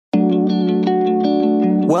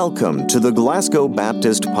Welcome to the Glasgow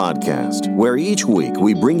Baptist Podcast, where each week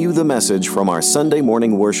we bring you the message from our Sunday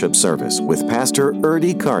morning worship service with Pastor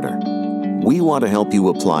Erdy Carter. We want to help you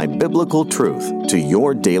apply biblical truth to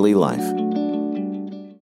your daily life.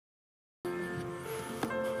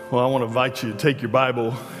 Well, I want to invite you to take your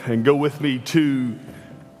Bible and go with me to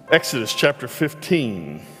Exodus chapter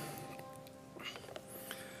 15.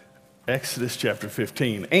 Exodus chapter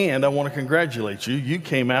 15. And I want to congratulate you. You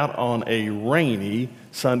came out on a rainy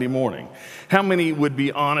Sunday morning. How many would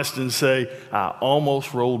be honest and say, I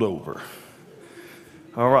almost rolled over?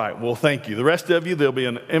 All right, well, thank you. The rest of you, there'll be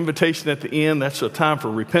an invitation at the end. That's a time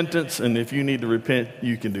for repentance, and if you need to repent,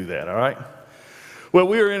 you can do that, all right? Well,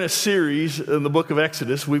 we are in a series in the book of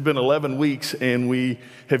Exodus. We've been 11 weeks, and we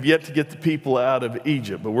have yet to get the people out of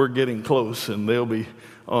Egypt, but we're getting close, and they'll be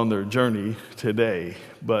on their journey today.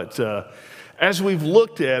 But as we've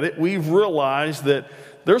looked at it, we've realized that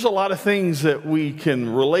there's a lot of things that we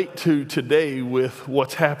can relate to today with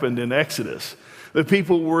what's happened in Exodus. The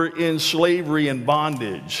people were in slavery and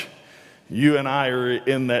bondage. You and I are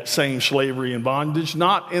in that same slavery and bondage,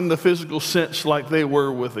 not in the physical sense like they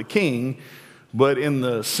were with the king, but in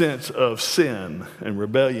the sense of sin and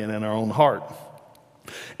rebellion in our own heart.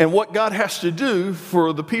 And what God has to do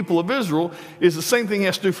for the people of Israel is the same thing he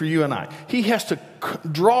has to do for you and I. He has to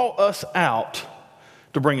draw us out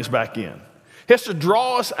to bring us back in. He has to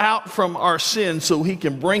draw us out from our sin so he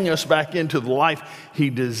can bring us back into the life he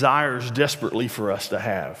desires desperately for us to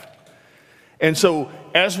have. And so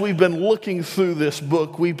as we've been looking through this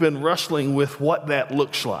book, we've been wrestling with what that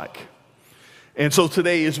looks like. And so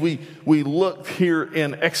today as we look here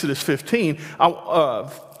in Exodus 15,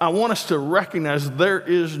 I want us to recognize there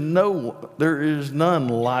is none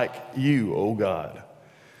like you, O God.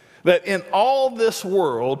 That in all this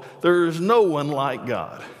world, there is no one like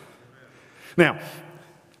God. Now,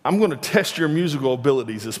 I'm going to test your musical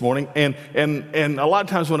abilities this morning, and a lot of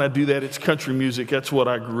times when I do that, it's country music. That's what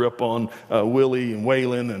I grew up on, Willie and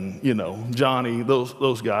Waylon and, Johnny,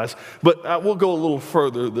 those guys. But we'll go a little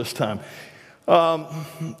further this time.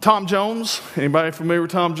 Tom Jones, anybody familiar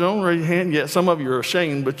with Tom Jones? Raise your hand. Yeah, some of you are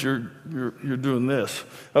ashamed, but you're doing this.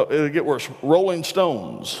 Oh, it'll get worse. Rolling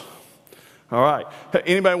Stones. All right.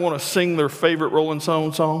 Anybody want to sing their favorite Rolling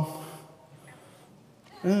Stones song?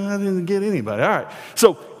 I didn't get anybody. All right.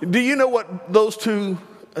 So, do you know what those two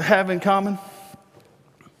have in common?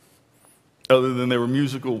 Other than they were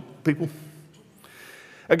musical people?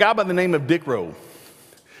 A guy by the name of Dick Rowe.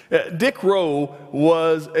 Dick Rowe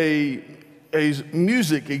was a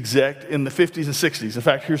music exec in the 50s and 60s. In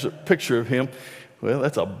fact, here's a picture of him. Well,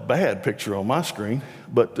 that's a bad picture on my screen,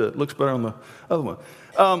 but it looks better on the other one.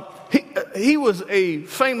 He was a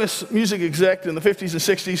famous music exec in the 50s and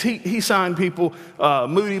 60s. He signed people,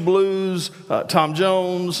 Moody Blues, Tom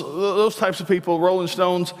Jones, those types of people, Rolling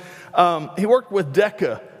Stones. He worked with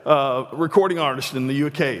Decca, recording artist in the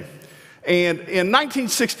UK. And in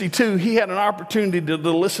 1962, he had an opportunity to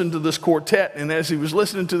listen to this quartet, and as he was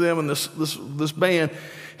listening to them and this band,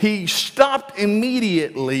 he stopped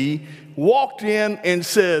immediately, walked in and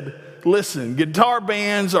said, listen, guitar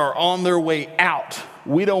bands are on their way out.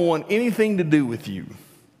 We don't want anything to do with you.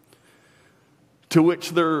 To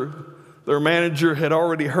which their manager had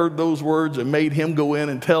already heard those words and made him go in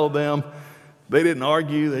and tell them. They didn't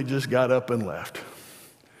argue, they just got up and left.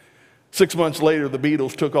 6 months later, the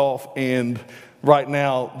Beatles took off, and right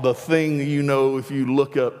now, the thing if you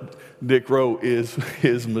look up Dick Rowe is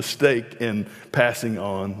his mistake in passing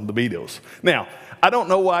on the Beatles. Now, I don't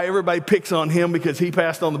know why everybody picks on him because he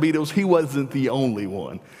passed on the Beatles. He wasn't the only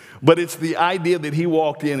one. But it's the idea that he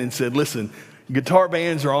walked in and said, listen, guitar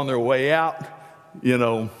bands are on their way out. We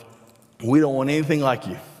don't want anything like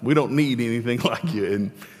you. We don't need anything like you.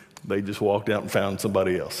 And they just walked out and found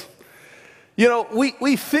somebody else.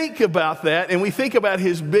 We think about that, and we think about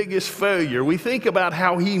his biggest failure. We think about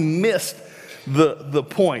how he missed the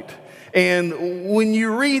point. And when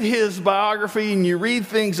you read his biography and you read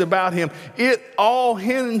things about him, it all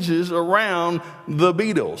hinges around the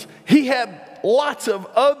Beatles. He had lots of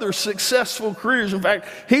other successful careers. In fact,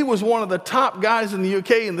 he was one of the top guys in the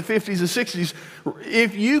UK in the 50s and 60s.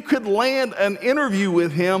 If you could land an interview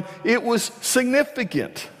with him, it was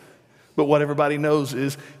significant. But what everybody knows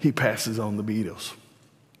is he passes on the Beatles.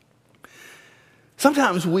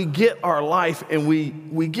 Sometimes we get our life and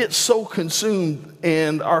we get so consumed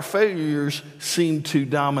and our failures seem to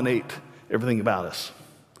dominate everything about us.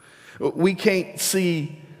 We can't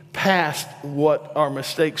see past what our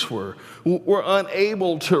mistakes were. We're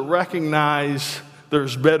unable to recognize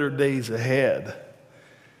there's better days ahead.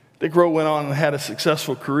 Dick Rowe went on and had a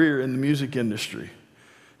successful career in the music industry.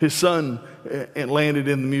 His son landed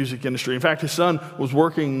in the music industry. In fact, his son was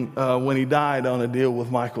working when he died on a deal with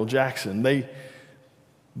Michael Jackson.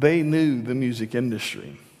 They knew the music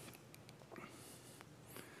industry.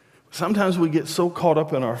 Sometimes we get so caught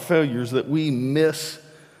up in our failures that we miss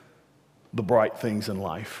the bright things in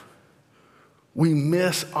life. We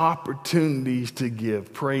miss opportunities to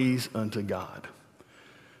give praise unto God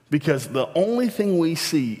because the only thing we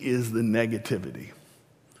see is the negativity.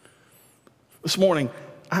 This morning,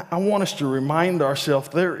 I want us to remind ourselves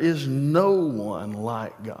there is no one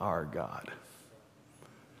like our God.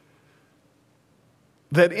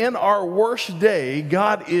 That in our worst day,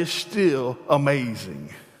 God is still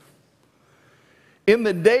amazing. In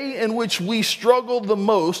the day in which we struggle the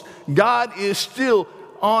most, God is still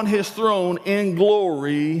on his throne in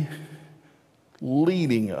glory,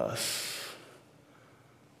 leading us.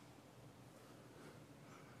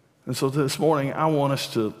 And so this morning, I want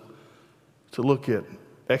us to look at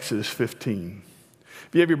Exodus 15.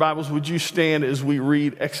 If you have your Bibles, would you stand as we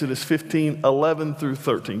read Exodus 15, 11 through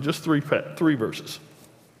 13, just three verses.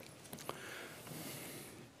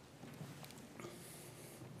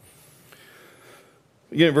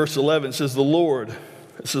 Again, in verse 11, it says, Lord,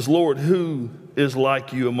 who is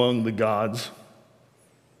like you among the gods?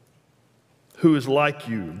 Who is like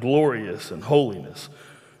you, glorious in holiness,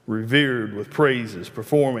 revered with praises,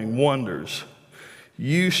 performing wonders?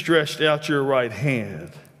 You stretched out your right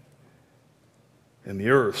hand, and the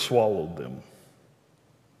earth swallowed them.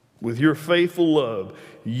 With your faithful love,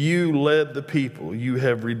 you led the people you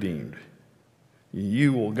have redeemed.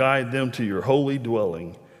 You will guide them to your holy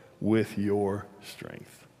dwelling with your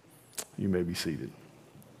strength. You may be seated.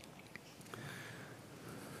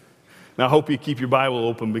 Now, I hope you keep your Bible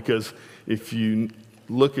open, because if you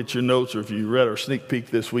look at your notes or if you read our sneak peek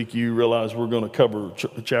this week, you realize we're going to cover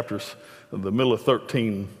chapters of the middle of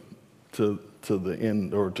 13 to the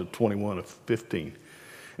end, or to 21 of 15.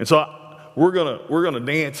 And so we're gonna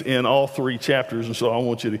dance in all three chapters, and so I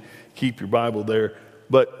want you to keep your Bible there.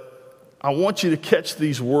 But I want you to catch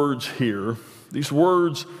these words here. These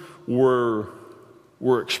words were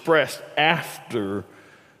expressed after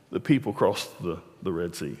the people crossed the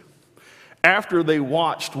Red Sea. After they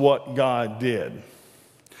watched what God did,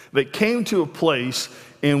 they came to a place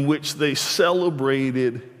in which they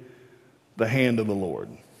celebrated the hand of the Lord.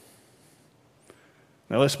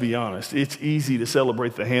 Now, let's be honest. It's easy to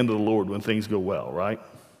celebrate the hand of the Lord when things go well, right?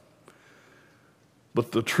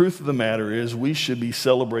 But the truth of the matter is, we should be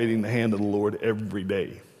celebrating the hand of the Lord every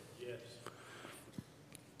day. Yes.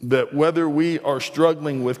 That whether we are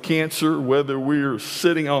struggling with cancer, whether we're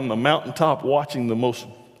sitting on the mountaintop watching the most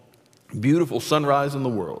beautiful sunrise in the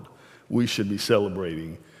world, we should be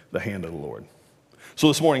celebrating the hand of the Lord. So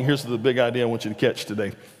this morning, here's the big idea I want you to catch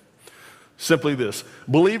today. Simply this: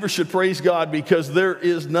 believers should praise God because there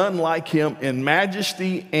is none like him in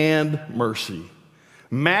majesty and mercy.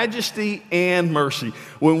 Majesty and mercy.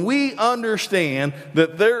 When we understand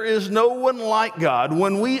that there is no one like God,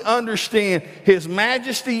 when we understand his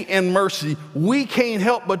majesty and mercy, we can't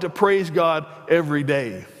help but to praise God every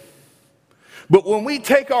day. But when we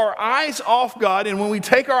take our eyes off God, and when we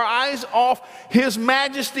take our eyes off his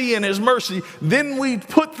majesty and his mercy, then we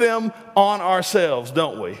put them on ourselves,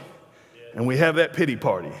 don't we? And we have that pity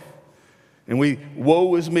party. And we,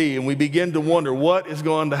 woe is me, and we begin to wonder what is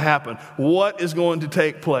going to happen, what is going to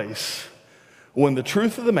take place. When the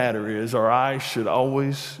truth of the matter is, our eyes should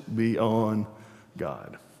always be on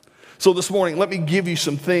God. So this morning, let me give you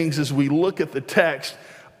some things as we look at the text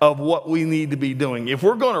of what we need to be doing. If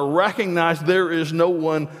we're going to recognize there is no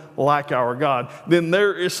one like our God, then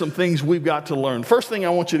there is some things we've got to learn. First thing I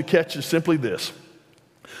want you to catch is simply this: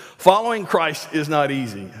 following Christ is not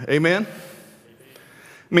easy. Amen?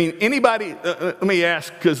 I mean, anybody, let me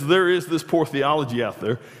ask, because there is this poor theology out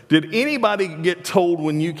there. Did anybody get told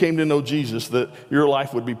when you came to know Jesus that your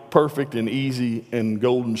life would be perfect and easy and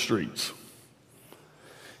golden streets?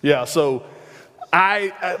 Yeah, so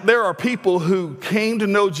there are people who came to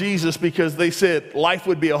know Jesus because they said life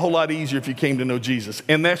would be a whole lot easier if you came to know Jesus.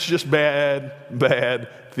 And that's just bad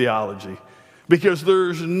theology. Because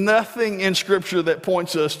there's nothing in Scripture that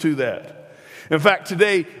points us to that. In fact,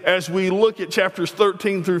 today, as we look at chapters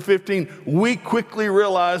 13 through 15, we quickly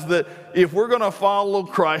realize that if we're going to follow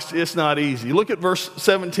Christ, it's not easy. Look at verse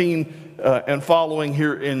 17 and following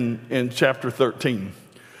here in chapter 13.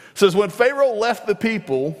 It says, when Pharaoh let the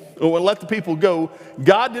people go,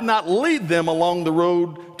 God did not lead them along the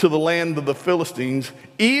road to the land of the Philistines,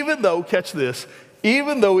 even though, catch this,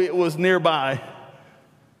 even though it was nearby.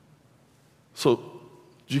 So,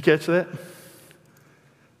 did you catch that?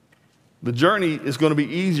 The journey is going to be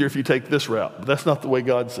easier if you take this route, but that's not the way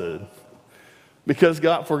God said. Because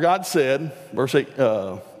God said, verse 8,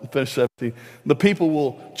 finish 17, the people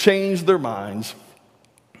will change their minds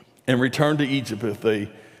and return to Egypt if they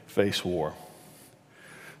face war.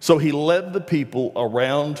 So he led the people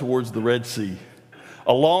around towards the Red Sea,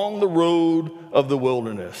 along the road of the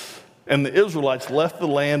wilderness, and the Israelites left the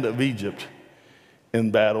land of Egypt in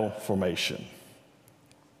battle formation.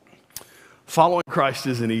 Following Christ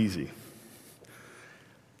isn't easy.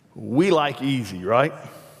 We like easy, right?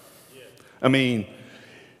 I mean,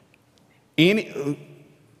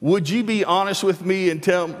 would you be honest with me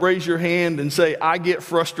and raise your hand and say, I get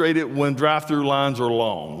frustrated when drive-through lines are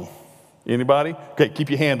long? Anybody? Okay, keep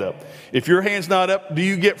your hand up. If your hand's not up, do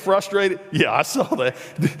you get frustrated? Yeah, I saw that.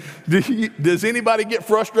 Does anybody get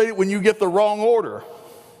frustrated when you get the wrong order?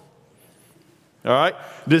 All right.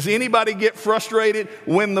 Does anybody get frustrated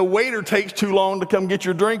when the waiter takes too long to come get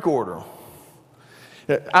your drink order?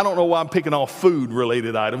 I don't know why I'm picking off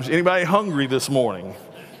food-related items. Anybody hungry this morning?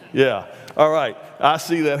 Yeah. All right. I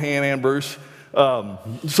see that hand, Ann Bruce.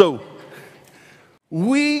 So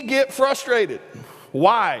we get frustrated.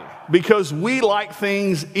 Why? Because we like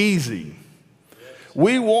things easy.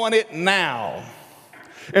 We want it now.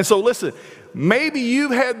 And so listen, maybe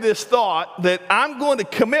you've had this thought that I'm going to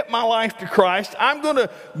commit my life to Christ. I'm going to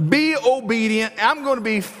be obedient. I'm going to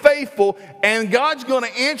be faithful. And God's going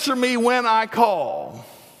to answer me when I call.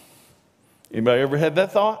 Anybody ever had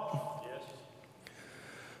that thought? Yes.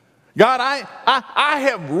 God, I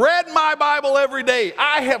have read my Bible every day.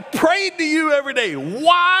 I have prayed to you every day.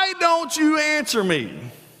 Why don't you answer me?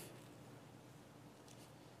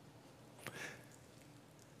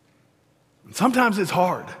 Sometimes it's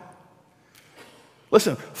hard.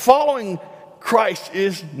 Listen, following Christ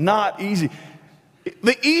is not easy.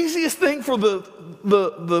 The easiest thing for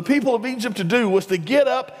the people of Egypt to do was to get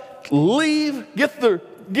up, leave,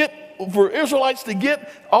 for Israelites to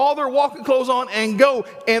get all their walking clothes on and go.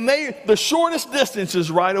 And the shortest distance is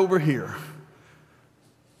right over here.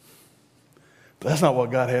 But that's not what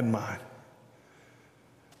God had in mind.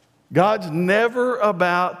 God's never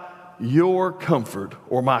about your comfort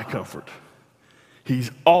or my comfort.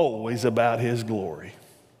 He's always about his glory.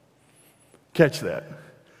 Catch that.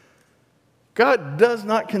 God does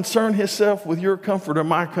not concern himself with your comfort or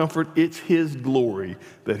my comfort. It's his glory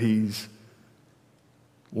that he's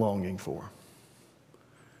longing for.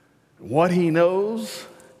 What he knows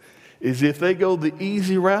is if they go the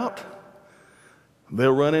easy route,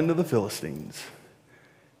 they'll run into the Philistines.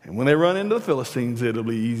 And when they run into the Philistines, it'll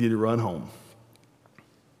be easy to run home.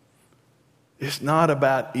 It's not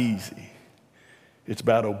about easy. It's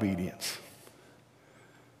about obedience.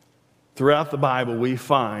 Throughout the Bible, we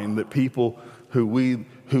find that people who we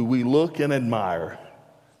look and admire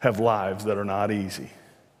have lives that are not easy.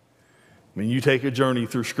 I mean, you take a journey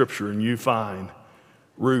through Scripture and you find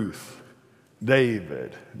Ruth,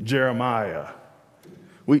 David, Jeremiah.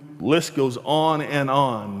 List goes on and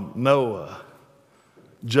on. Noah,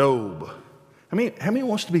 Job. How many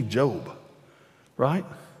wants to be Job? Right?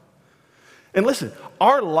 And listen,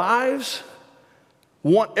 our lives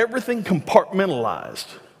want everything compartmentalized.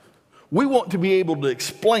 We want to be able to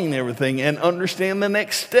explain everything and understand the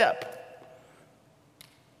next step.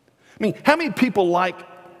 I mean, how many people like,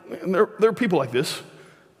 and there are people like this,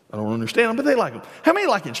 I don't understand them, but they like them. How many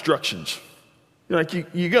like instructions? You're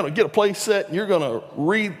going to get a place set, and you're going to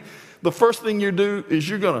read. The first thing you do is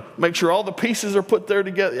you're going to make sure all the pieces are put there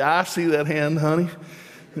together. Yeah, I see that hand, honey.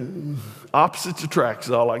 Opposites attract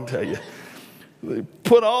is all I can tell you. They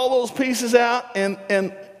put all those pieces out and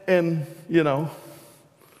you know.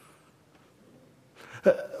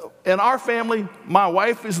 In our family, my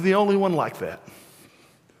wife is the only one like that.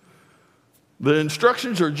 The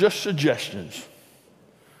instructions are just suggestions.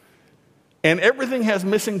 And everything has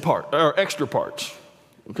missing parts or extra parts.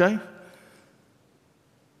 Okay?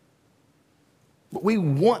 But we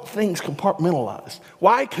want things compartmentalized.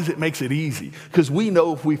 Why? Because it makes it easy. Because we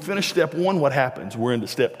know if we finish step one, what happens? We're into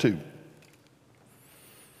step two.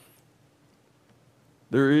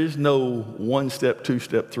 There is no one step, two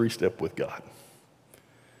step, three step with God.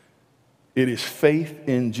 It is faith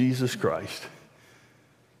in Jesus Christ.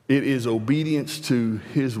 It is obedience to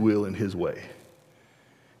his will and his way.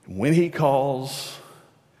 When he calls,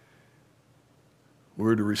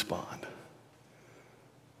 we're to respond.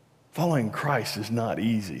 Following Christ is not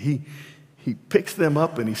easy. He picks them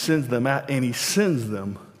up and he sends them out, and he sends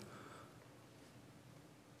them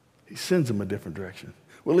a different direction.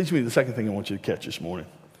 Well, it leads me to the second thing I want you to catch this morning.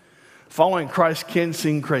 Following Christ can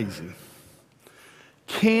seem crazy.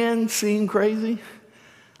 Can seem crazy?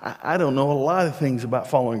 I don't know. A lot of things about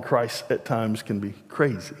following Christ at times can be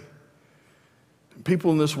crazy.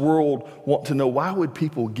 People in this world want to know, why would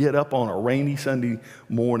people get up on a rainy Sunday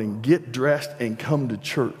morning, get dressed, and come to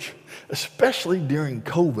church? Especially during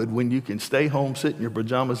COVID, when you can stay home, sit in your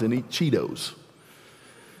pajamas, and eat Cheetos.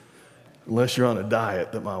 Unless you're on a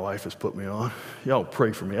diet that my wife has put me on. Y'all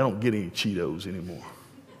pray for me. I don't get any Cheetos anymore.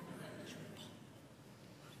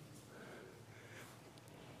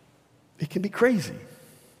 It can be crazy.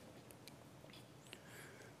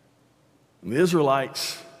 The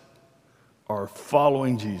Israelites are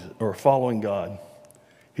following Jesus, or following God.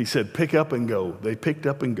 He said, pick up and go. They picked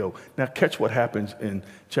up and go. Now catch what happens in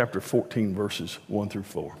chapter 14, verses 1 through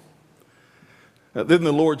 4. Then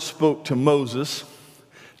the Lord spoke to Moses,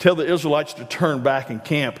 tell the Israelites to turn back and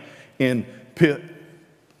camp in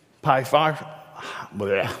I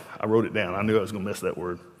wrote it down. I knew I was going to miss that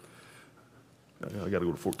word. I got to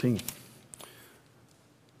go to 14.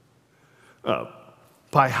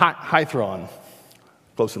 Pi-Hithron,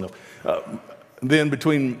 close enough. Then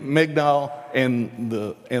between Migdal and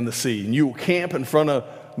the sea, and you will camp in front of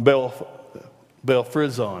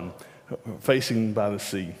Bel-Frizon, facing by the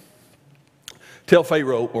sea. Tell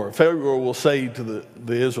Pharaoh, or Pharaoh will say to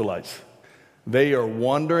the Israelites, they are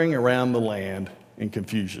wandering around the land in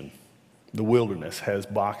confusion. The wilderness has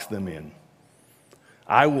boxed them in.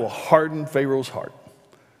 I will harden Pharaoh's heart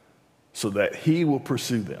so that he will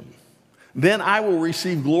pursue them. Then I will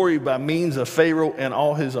receive glory by means of Pharaoh and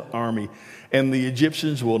all his army, and the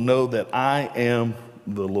Egyptians will know that I am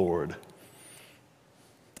the Lord.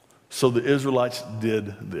 So the Israelites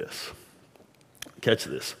did this. Catch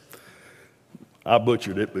this. I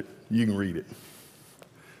butchered it, but you can read it.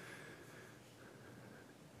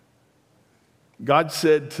 God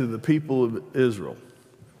said to the people of Israel,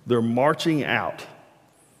 they're marching out.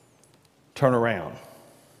 Turn around.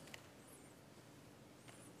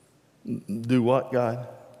 Do what, God?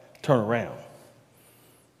 Turn around.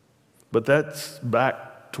 But that's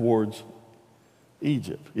back towards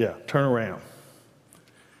Egypt. Yeah, turn around.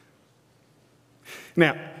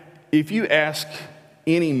 Now, if you ask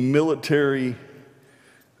any military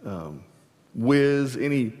whiz,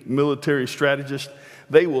 any military strategist,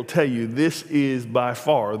 they will tell you this is by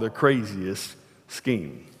far the craziest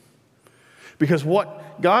scheme. Because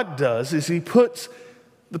what God does is he puts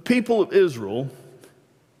the people of Israel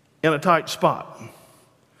in a tight spot,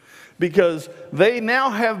 because they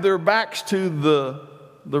now have their backs to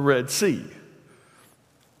the Red Sea.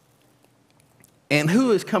 And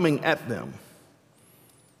who is coming at them?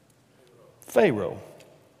 Pharaoh.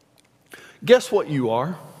 Guess what you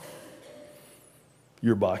are?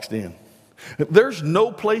 You're boxed in. There's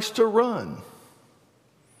no place to run.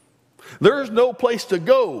 There's no place to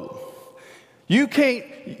go. You can't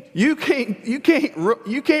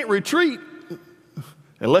retreat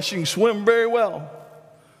unless you can swim very well.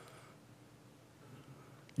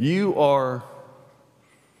 You are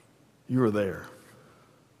there.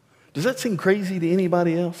 Does that seem crazy to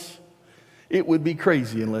anybody else? It would be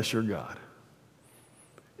crazy unless you're God.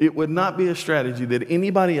 It would not be a strategy that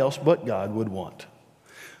anybody else but God would want.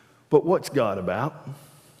 But what's God about?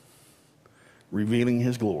 Revealing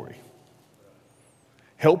his glory.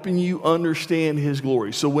 Helping you understand his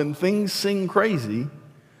glory. So when things seem crazy,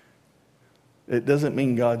 it doesn't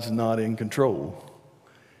mean God's not in control.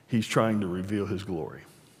 He's trying to reveal his glory.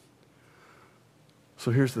 So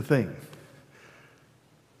here's the thing.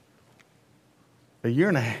 A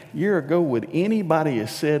year ago, would anybody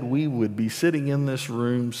have said we would be sitting in this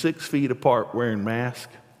room 6 feet apart wearing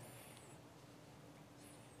masks?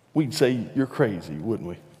 We'd say, you're crazy,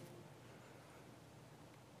 wouldn't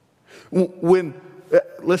we?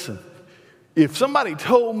 Listen, if somebody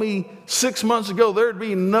told me 6 months ago there'd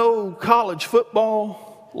be no college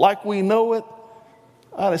football like we know it,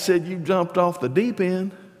 I'd have said you jumped off the deep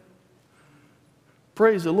end.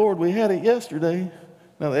 Praise the Lord, we had it yesterday.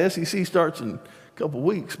 Now the SEC starts in a couple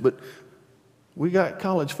weeks, but we got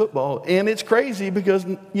college football, and it's crazy because,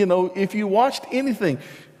 you know, if you watched anything,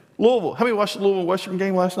 Louisville, how many watched the Louisville Western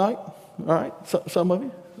game last night? All right, some of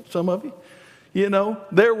you. You know,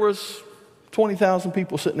 there was 20,000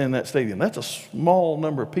 people sitting in that stadium. That's a small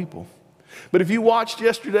number of people. But if you watched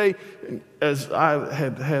yesterday, as I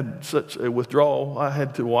had such a withdrawal, I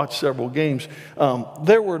had to watch several games.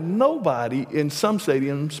 There were nobody in some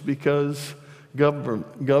stadiums because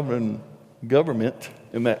government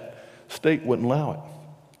in that state wouldn't allow it.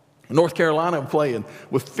 North Carolina playing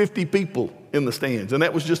with 50 people in the stands, and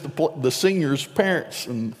that was just the seniors' parents,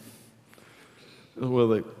 and well,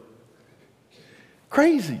 they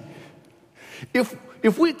crazy.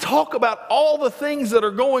 If we talk about all the things that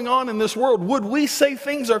are going on in this world, would we say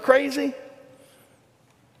things are crazy?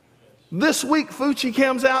 This week, Fauci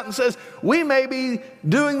comes out and says, we may be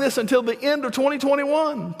doing this until the end of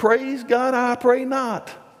 2021. Praise God, I pray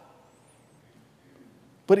not.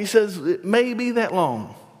 But he says it may be that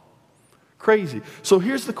long. Crazy. So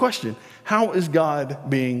here's the question. How is God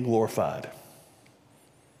being glorified?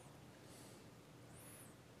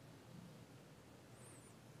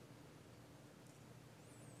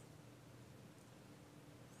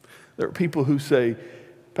 There are people who say,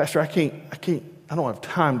 Pastor, I don't have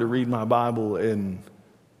time to read my Bible and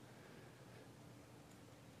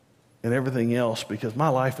everything else because my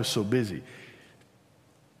life is so busy.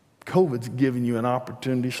 COVID's given you an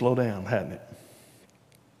opportunity to slow down, hasn't it?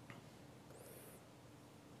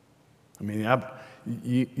 I mean,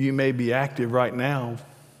 you may be active right now,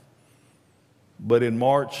 but in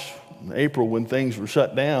March, April, when things were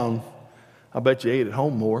shut down, I bet you ate at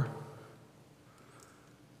home more.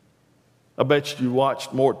 I bet you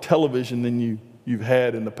watched more television than you've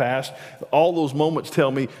had in the past. All those moments tell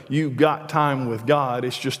me you've got time with God.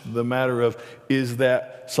 It's just the matter of, is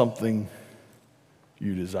that something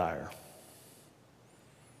you desire?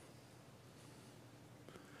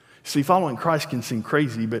 See, following Christ can seem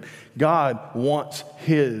crazy, but God wants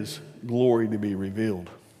His glory to be revealed.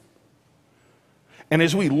 And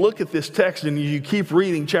as we look at this text and you keep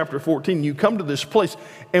reading chapter 14, you come to this place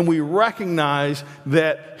and we recognize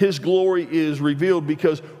that His glory is revealed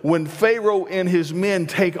because when Pharaoh and his men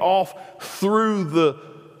take off through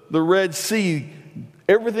the Red Sea,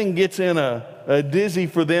 everything gets in a dizzy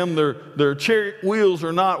for them. Their chariot wheels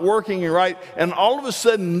are not working right. And all of a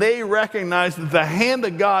sudden they recognize that the hand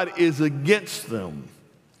of God is against them.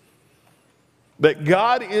 That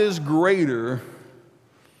God is greater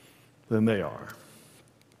than they are.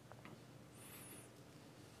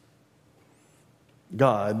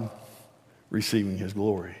 God receiving His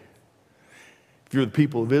glory. If you're the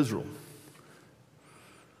people of Israel,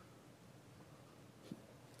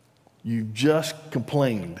 you just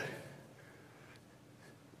complained.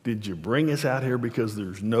 Did you bring us out here because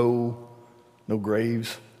there's no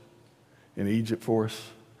graves in Egypt for us?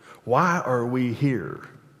 Why are we here?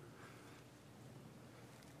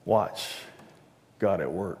 Watch God at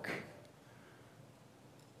work.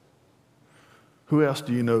 Who else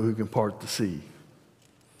do you know who can part the sea?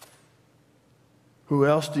 Who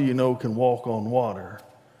else do you know can walk on water?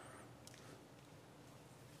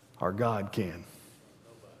 Our God can.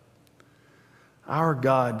 Our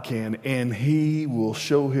God can, and He will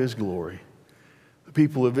show His glory. The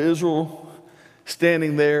people of Israel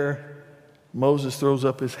standing there, Moses throws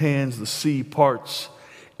up his hands, the sea parts,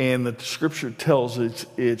 and the scripture tells us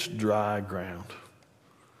it's dry ground.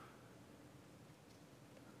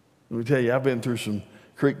 Let me tell you, I've been through some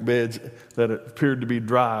creek beds that appeared to be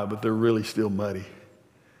dry, but they're really still muddy.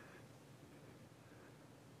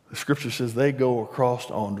 The scripture says they go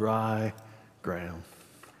across on dry ground.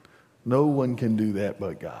 No one can do that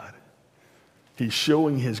but God. He's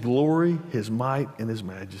showing His glory, His might, and His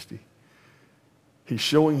majesty. He's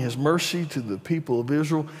showing His mercy to the people of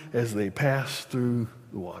Israel as they pass through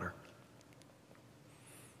the water.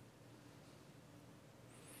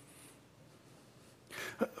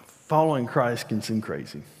 Following Christ can seem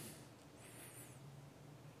crazy.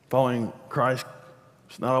 Following Christ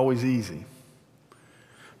is not always easy.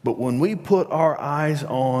 But when we put our eyes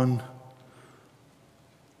on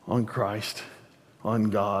Christ, on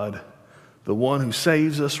God, the one who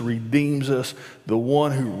saves us, redeems us, the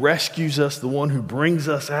one who rescues us, the one who brings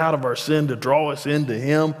us out of our sin to draw us into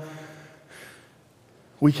Him,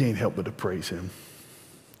 we can't help but to praise Him.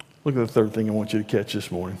 Look at the third thing I want you to catch this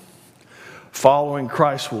morning. Following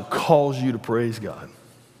Christ will cause you to praise God.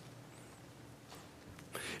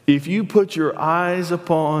 If you put your eyes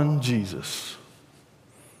upon Jesus,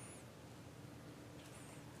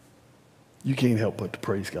 you can't help but to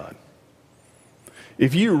praise God.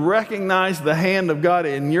 If you recognize the hand of God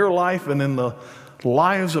in your life and in the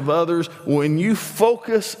lives of others, when you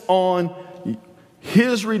focus on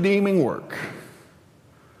His redeeming work,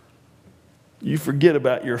 you forget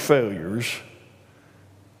about your failures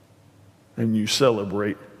and you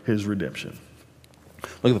celebrate His redemption.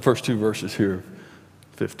 Look at the first two verses here,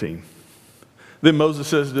 15. Then Moses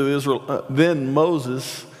says to Israel, then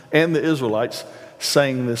Moses and the Israelites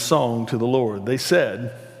sang this song to the Lord. They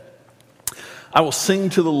said, I will sing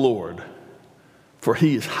to the Lord, for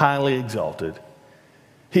He is highly exalted.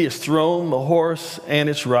 He has thrown the horse and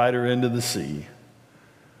its rider into the sea.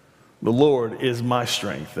 The Lord is my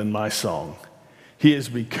strength and my song. He has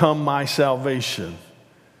become my salvation.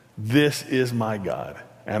 This is my God,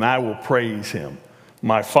 and I will praise Him,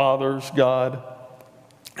 my Father's God,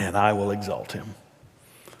 and I will exalt Him.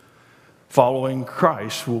 Following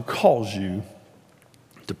Christ will cause you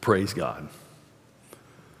to praise God.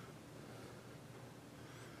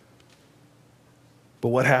 But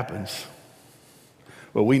what happens?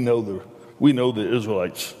 Well, we know the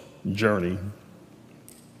Israelites' journey.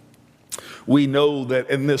 We know that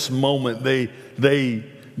in this moment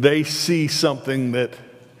they see something that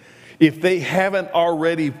if they haven't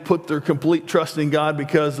already put their complete trust in God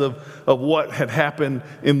because of what had happened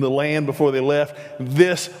in the land before they left,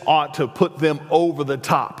 this ought to put them over the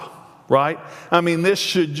top, right? I mean, this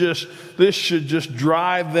should just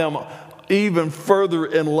drive them even further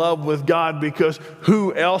in love with God, because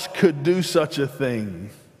who else could do such a thing?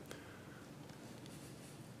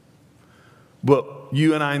 But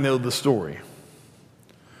you and I know the story.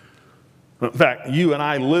 In fact, you and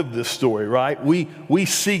I live this story, right? We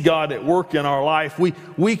see God at work in our life.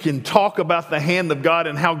 We can talk about the hand of God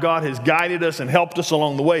and how God has guided us and helped us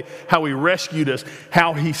along the way, how He rescued us,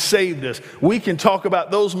 how He saved us. We can talk about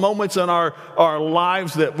those moments in our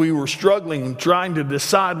lives that we were struggling, trying to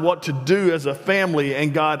decide what to do as a family,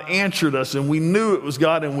 and God answered us, and we knew it was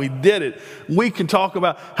God, and we did it. We can talk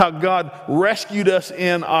about how God rescued us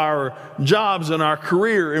in our jobs and our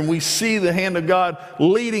career, and we see the hand of God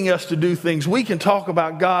leading us to do things. We can talk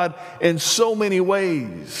about God in so many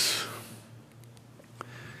ways.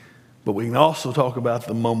 But we can also talk about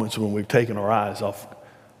the moments when we've taken our eyes off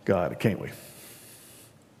God, can't we?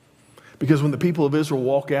 Because when the people of Israel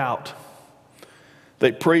walk out,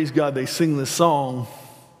 they praise God, they sing this song,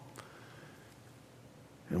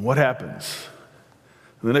 and what happens?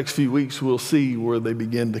 In the next few weeks, we'll see where they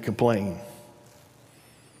begin to complain.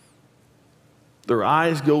 Their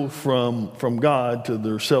eyes go from God to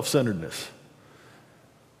their self-centeredness.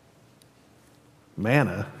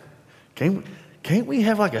 Manna, can't we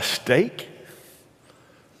have like a steak?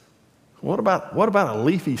 What about a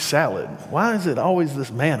leafy salad? Why is it always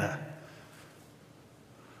this manna?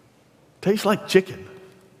 Tastes like chicken.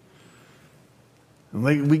 And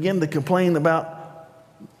they begin to complain about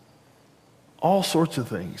all sorts of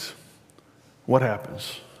things. What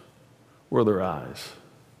happens? Where are their eyes?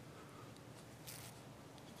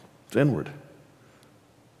 It's inward.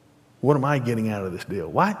 What am I getting out of this deal?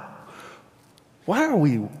 Why are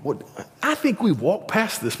we, I think we've walked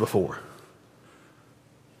past this before.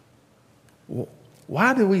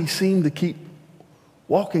 Why do we seem to keep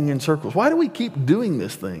walking in circles? Why do we keep doing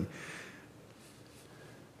this thing?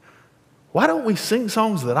 Why don't we sing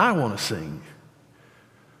songs that I want to sing?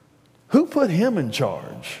 Who put him in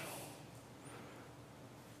charge?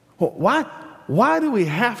 Why do we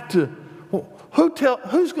have to,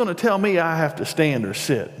 who's going to tell me I have to stand or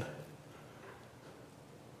sit?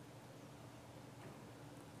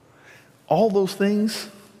 All those things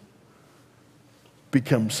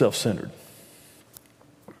become self-centered.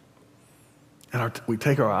 And we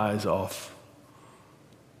take our eyes off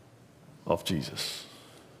Jesus.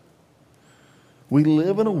 We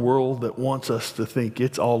live in a world that wants us to think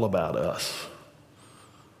it's all about us.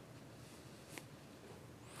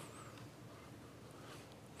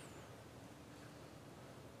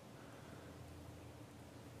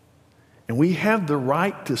 And we have the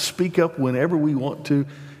right to speak up whenever we want to,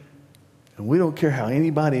 and we don't care how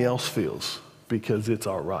anybody else feels, because it's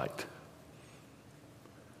our right.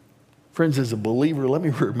 Friends, as a believer, let me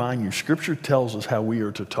remind you, Scripture tells us how we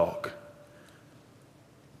are to talk.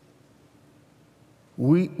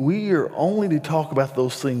 We are only to talk about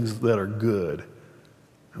those things that are good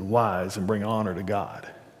and wise and bring honor to God.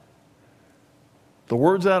 The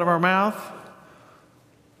words out of our mouth,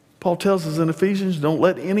 Paul tells us in Ephesians, don't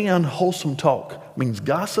let any unwholesome talk, means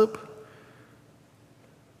gossip,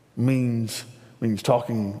 means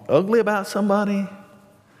talking ugly about somebody.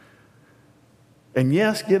 And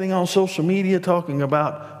yes, getting on social media, talking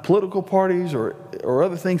about political parties or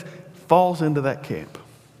other things, falls into that camp.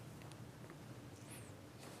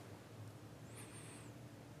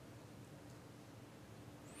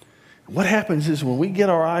 What happens is when we get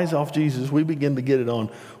our eyes off Jesus, we begin to get it on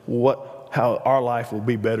how our life will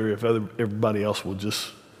be better if everybody else will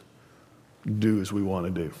just do as we want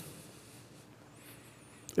to do.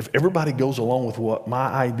 If everybody goes along with what my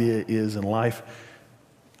idea is in life,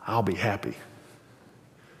 I'll be happy.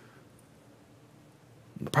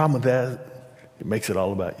 The problem with that, it makes it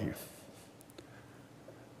all about you.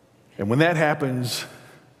 And when that happens,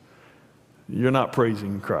 you're not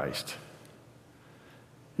praising Christ.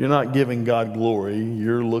 You're not giving God glory.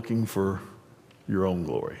 You're looking for your own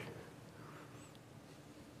glory.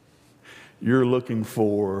 You're looking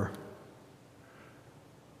for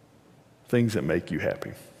things that make you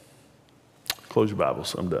happy. Close your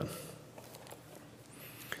Bibles. I'm done.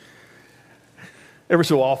 Every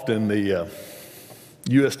so often, the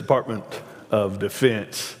U.S. Department of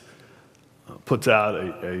Defense puts out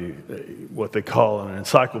what they call an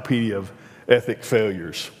encyclopedia of ethic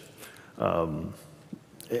failures. And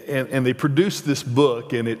they produced this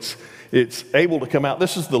book, and it's able to come out.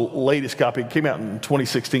 This is the latest copy. It came out in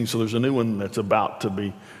 2016, so there's a new one that's about to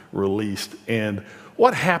be released. And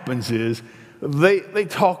what happens is they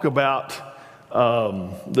talk about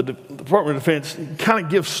the Department of Defense kind of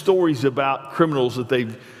gives stories about criminals that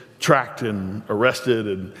they've tracked and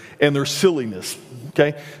arrested and their silliness,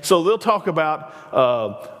 okay? So they'll talk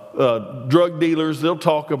about drug dealers. They've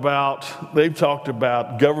talked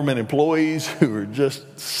about government employees who are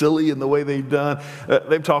just silly in the way they've done.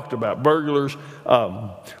 They've talked about burglars.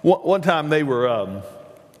 One time they were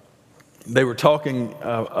talking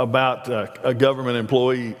about a government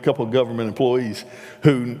employee, a couple of government employees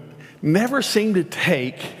who never seemed to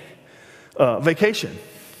take vacation.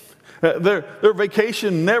 Their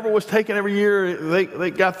vacation never was taken every year. They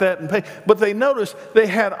got that and paid. But they noticed they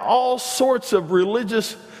had all sorts of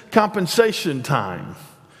religious compensation time,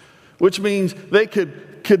 which means they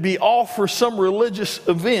could be off for some religious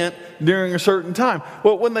event during a certain time.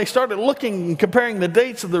 Well, when they started looking and comparing the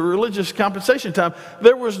dates of the religious compensation time,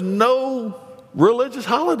 there was no religious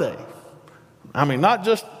holiday. I mean, not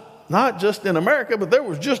just in America, but there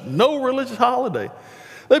was just no religious holiday.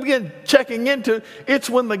 They began checking into it. It's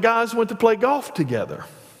when the guys went to play golf together.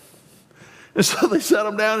 And so they sat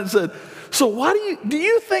them down and said, so why do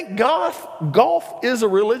you think golf is a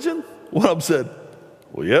religion? One of them said,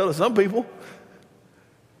 well, yeah, to some people.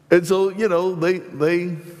 And so,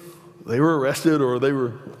 they were arrested or they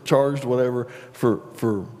were charged, whatever,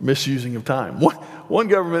 for misusing of time. One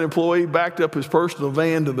government employee backed up his personal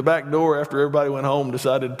van to the back door after everybody went home,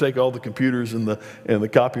 decided to take all the computers and the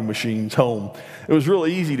copy machines home. It was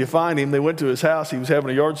really easy to find him. They went to his house. He was having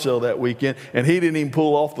a yard sale that weekend, and he didn't even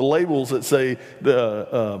pull off the labels that say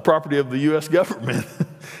the property of the U.S. government.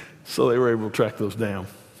 So they were able to track those down.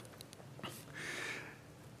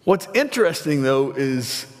 What's interesting, though,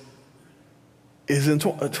 is in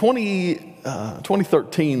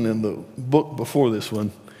 2013, in the book before this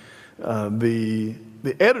one, the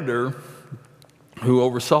editor who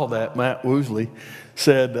oversaw that, Matt Woosley,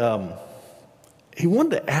 said he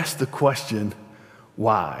wanted to ask the question,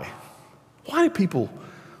 why? Why do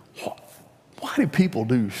people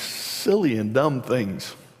do silly and dumb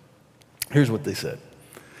things? Here's what they said,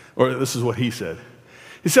 or this is what he said.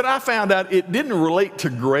 He said, I found out it didn't relate to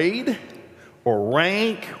grade or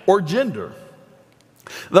rank or gender.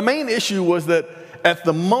 The main issue was that at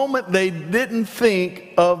the moment they didn't think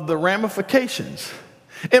of the ramifications.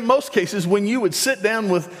 In most cases, when you would sit down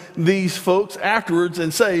with these folks afterwards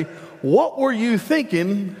and say, what were you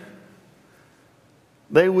thinking?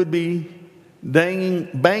 They would be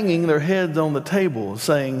banging their heads on the table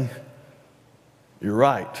saying, you're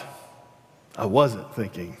right, I wasn't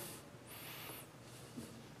thinking.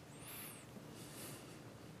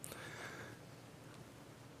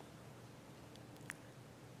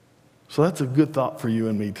 So that's a good thought for you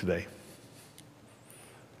and me today.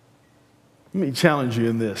 Let me challenge you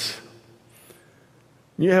in this.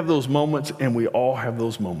 You have those moments, and we all have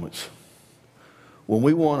those moments, when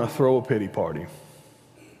we want to throw a pity party.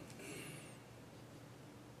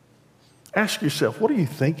 Ask yourself, what are you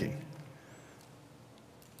thinking?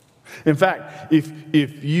 In fact,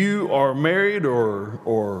 if you are married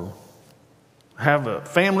or have a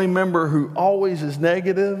family member who always is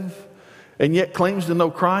negative and yet claims to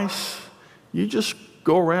know Christ, you just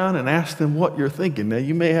go around and ask them what you're thinking. Now,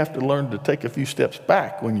 you may have to learn to take a few steps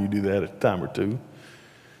back when you do that a time or two.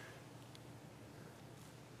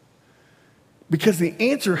 Because the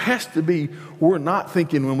answer has to be, we're not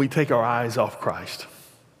thinking when we take our eyes off Christ.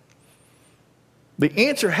 The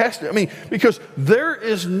answer has to, because there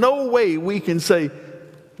is no way we can say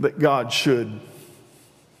that God should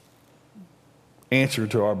answer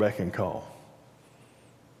to our beck and call.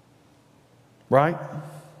 Right?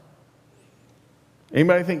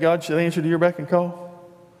 Anybody think God should answer to your beck and call?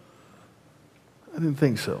 I didn't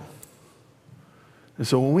think so. And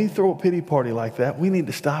so when we throw a pity party like that, we need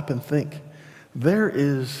to stop and think, there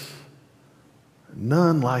is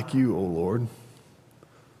none like you, O Lord.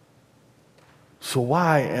 So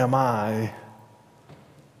why am I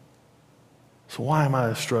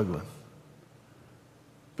struggling?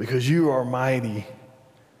 Because you are mighty,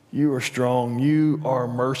 you are strong, you are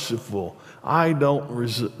merciful. I don't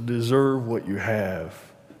deserve what you have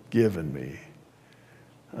given me.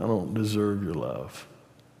 I don't deserve your love.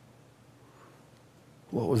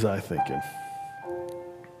 What was I thinking?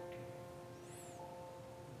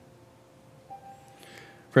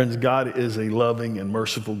 Friends, God is a loving and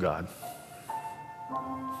merciful God.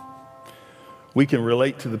 We can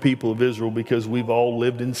relate to the people of Israel because we've all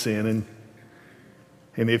lived in sin,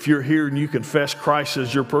 And if you're here and you confess Christ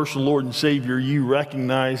as your personal Lord and Savior, you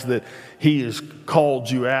recognize that He has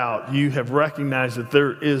called you out. You have recognized that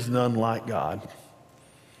there is none like God.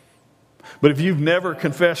 But if you've never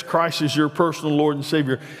confessed Christ as your personal Lord and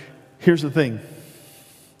Savior, here's the thing.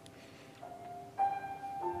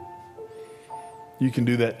 You can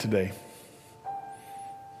do that today.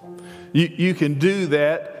 You can do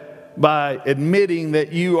that by admitting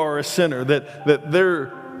that you are a sinner, that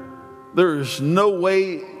there's no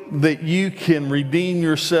way that you can redeem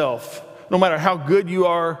yourself, no matter how good you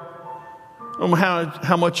are, no matter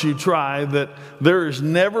how much you try, that there is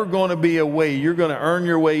never going to be a way you're going to earn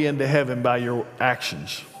your way into heaven by your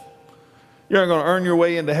actions. You're not going to earn your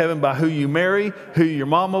way into heaven by who you marry, who your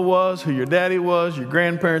mama was, who your daddy was, your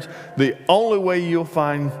grandparents. The only way you'll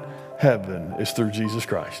find heaven is through Jesus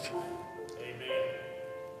Christ. Amen.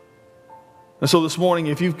 And so this morning,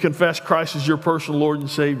 if you've confessed Christ as your personal Lord and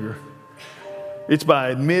Savior, it's by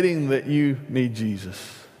admitting that you need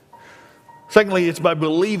Jesus. Secondly, it's by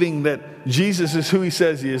believing that Jesus is who He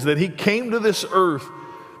says He is, that He came to this earth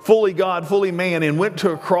fully God, fully man, and went to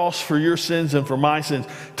a cross for your sins and for my sins,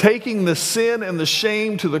 taking the sin and the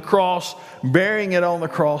shame to the cross, bearing it on the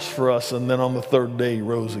cross for us, and then on the third day He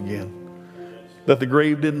rose again. That the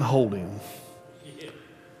grave didn't hold Him.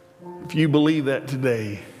 If you believe that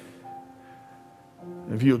today,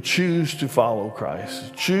 if you'll choose to follow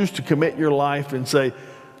Christ, choose to commit your life and say,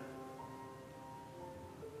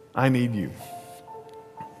 I need you,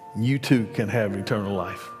 you too can have eternal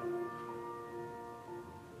life.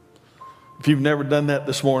 If you've never done that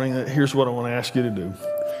this morning, here's what I want to ask you to do.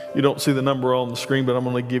 You don't see the number on the screen, but I'm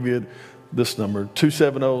going to give you this number,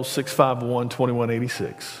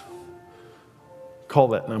 270-651-2186. Call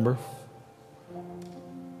that number,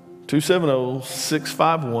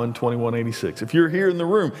 270-651-2186. If you're here in the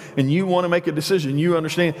room and you want to make a decision, you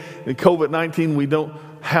understand in COVID-19 we don't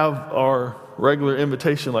have our regular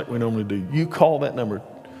invitation like we normally do. You call that number,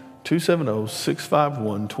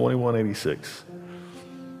 270-651-2186.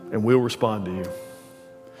 And we'll respond to you.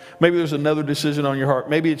 Maybe there's another decision on your heart.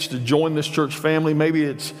 Maybe it's to join this church family. Maybe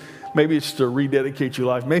it's to rededicate your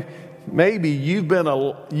life. Maybe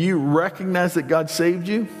you recognize that God saved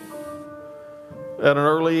you. At an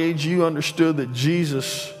early age, you understood that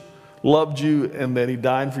Jesus loved you and that He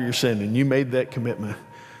died for your sin, and you made that commitment.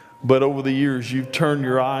 But over the years, you've turned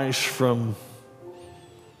your eyes from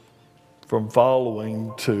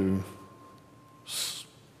following to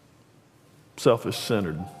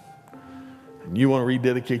selfish-centered. And you want to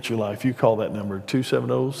rededicate your life, you call that number,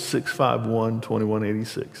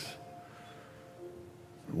 270-651-2186.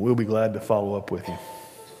 We'll be glad to follow up with you.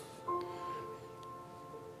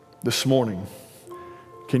 This morning,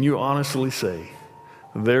 can you honestly say,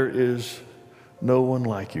 there is no one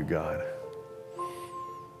like you, God?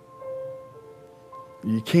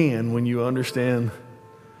 You can when you understand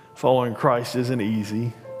following Christ isn't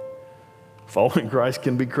easy. Following Christ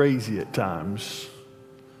can be crazy at times.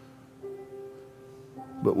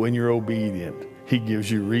 But when you're obedient, He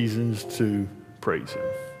gives you reasons to praise Him.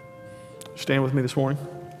 Stand with me this morning.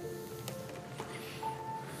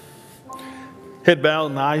 Head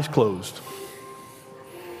bowed and eyes closed.